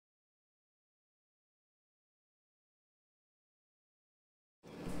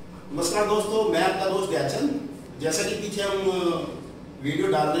नमस्कार दोस्तों, मैं आपका दोस्त याचन। जैसा कि पीछे हम वीडियो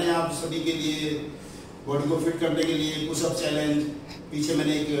डाल रहे हैं आप सभी के लिए बॉडी को फिट करने के लिए पुशअप चैलेंज। पीछे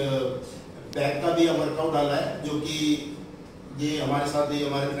मैंने एक बैक का भी वर्कआउट डाला है, जो कि ये हमारे साथ ये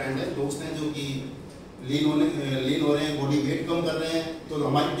हमारे फ्रेंड हैं, दोस्त हैं, जो कि लीन हो रहे हैं, बॉडी वेट कम कर रहे हैं। तो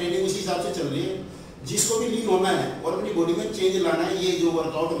हमारी ट्रेनिंग उसी हिसाब से चल रही है। जिसको भी लीन होना है और अपनी बॉडी में चेंज लाना है, ये जो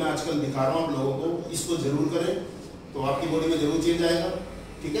वर्कआउट मैं आजकल दिखा रहा हूँ आप लोगों को, इसको जरूर करें तो आपकी बॉडी में जरूर चेंज आएगा।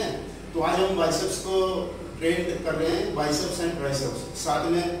 ठीक है, तो आज हम बाइसेप्स को ट्रेन कर रहे हैं, बाइसेप्स एंड ट्राइसेप्स, साथ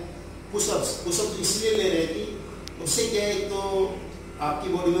में पुशअप्स इसलिए ले रहे हैं कि उससे क्या है, तो आपकी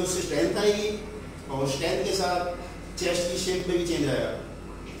बॉडी में उससे स्ट्रेंथ आएगी और स्ट्रेंथ के साथ चेस्ट की शेप में भी चेंज आएगा।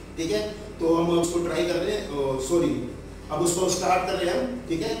 ठीक है, तो हम उसको ट्राई कर रहे हैं, अब उसको स्टार्ट कर रहे हैं हम।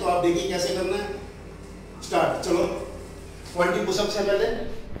 ठीक है, तो आप देखिए कैसे करना है। स्टार्ट, चलो 20 पुशअप्स है। पहले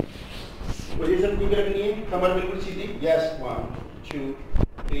पोजीशन ठीक रखनी है, कमर बिल्कुल सीधी। यस, 1 2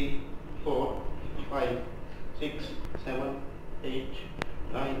 3 4 5 6 7 8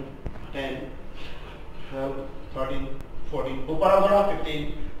 9 10 12 13 14, ऊपर आ थोड़ा, 15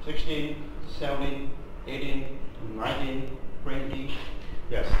 16 17 18 19 20।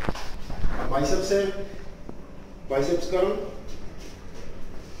 यस, अब बाइसेप्स है, बाइसेप्स करो।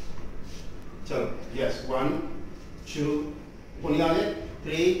 चलो, यस, 1 2 पुनी आगे,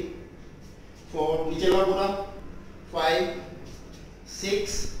 3 4, नीचे लो पूरा, 5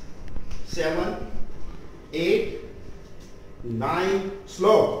 6 7 8 9,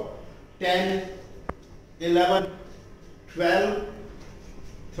 स्लो, 10 11 12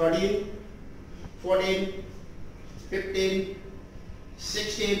 13 14 15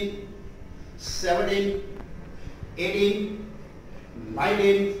 16 17 18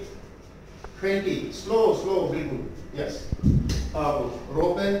 19 20, स्लो बिल्कुल। यस, अब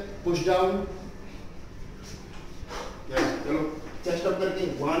रोप है, पुश डाउन। यस, चलो चेस्ट अप करके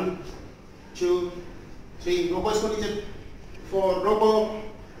 1 2 3, रोको इसको नीचे, 4, रोको,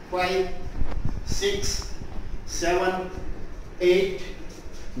 5 6 7 8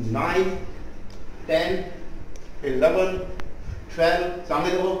 9 10 11 12, सामने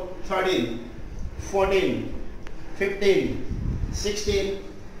देखो, 13 14 15 16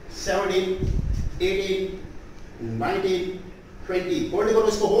 17 18 19 20, होल्ड करो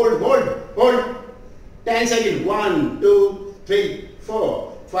इसको, होल्ड 10 सेकेंड, 1 2 3 4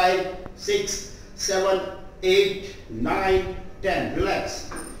 5 6 7 8 9 10, रिलैक्स।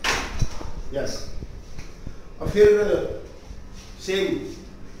 यस, और फिर same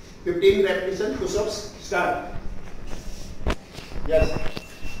 15 repetition pushups. Start. Yes,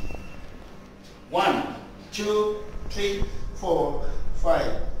 1 2 3 4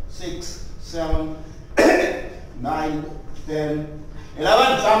 5 6 7 9 10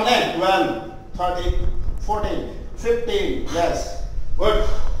 11, सामने, 12 13 14 15। Yes, good.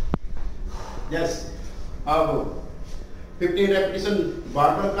 यस, अब 15 रेपिटेशन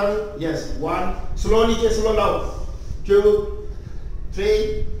बार कर। यस, 1, स्लो नीचे, स्लो लाओ, 2 3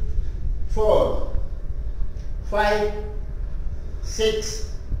 4 5 6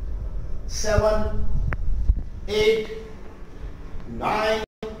 7 8 9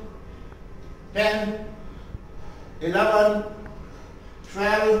 10 11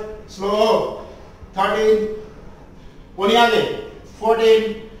 12, स्लो, 13 पुनी आगे, 14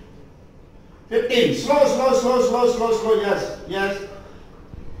 15, स्लो। यस,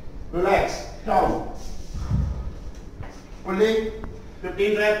 रिलैक्स, डाउन, पुली,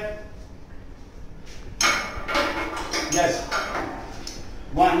 15 रेप। यस,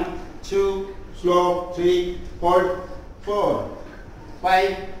 1 2, स्लो, 3 4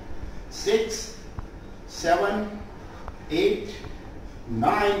 5 6 7 8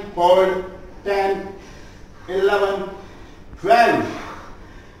 9, hold, 10 11 12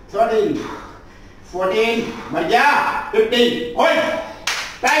 13 14, मर गया, 15, होल्ड,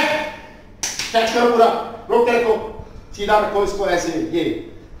 टाइट, स्ट्रेच करो पूरा, रोक के रखो, सीधा रखो इसको ऐसे, ये।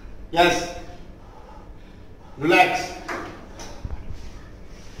 Yes, relax.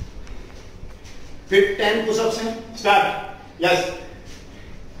 फिर 10 पुशअप्स हैं। स्टार्ट। यस,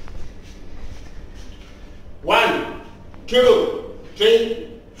 1 2 3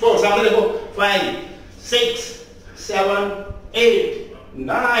 4, सामने देखो, 5 6 7 8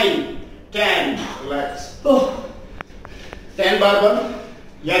 9 10, रिलैक्स। 10 बार बन।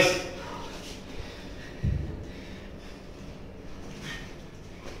 यस,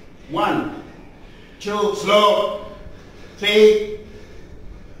 1 2, स्लो, 3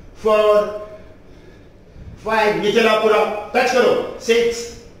 4 5, नीचे ला पूरा, टच करो, 6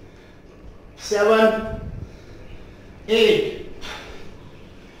 7 8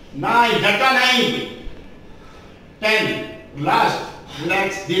 9, झटका 9 10, लास्ट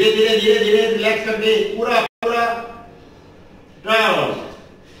रिलैक्स, धीरे धीरे धीरे धीरे रिलैक्स करके पूरा पूरा डाउन।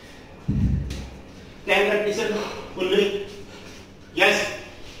 10 repetition fully. Yes.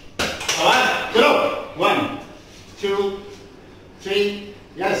 आवाज करो। 1 2 3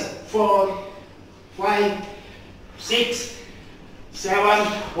 yes 4 5 6 7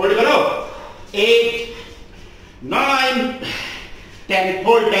 होल्ड करो 8 9 10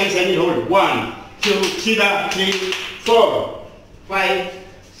 होल्ड 10 सेकंड होल्ड 1 2 सीधा 3 4 5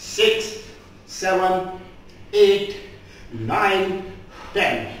 6 7 8 9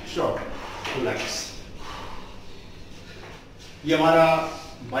 10 शॉर्ट रिलैक्स। ये हमारा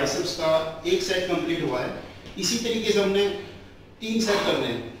बाइसेप्स का एक सेट कंप्लीट हुआ है। इसी तरीके से हमने 3 सेट करने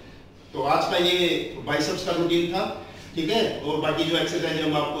हैं। तो आज का ये बाइसेप्स का रूटीन था, ठीक है। और बाकी जो एक्सरसाइज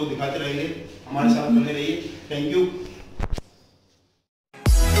हम आपको दिखाते रहेंगे, हमारे साथ बने रहिए। Thank you.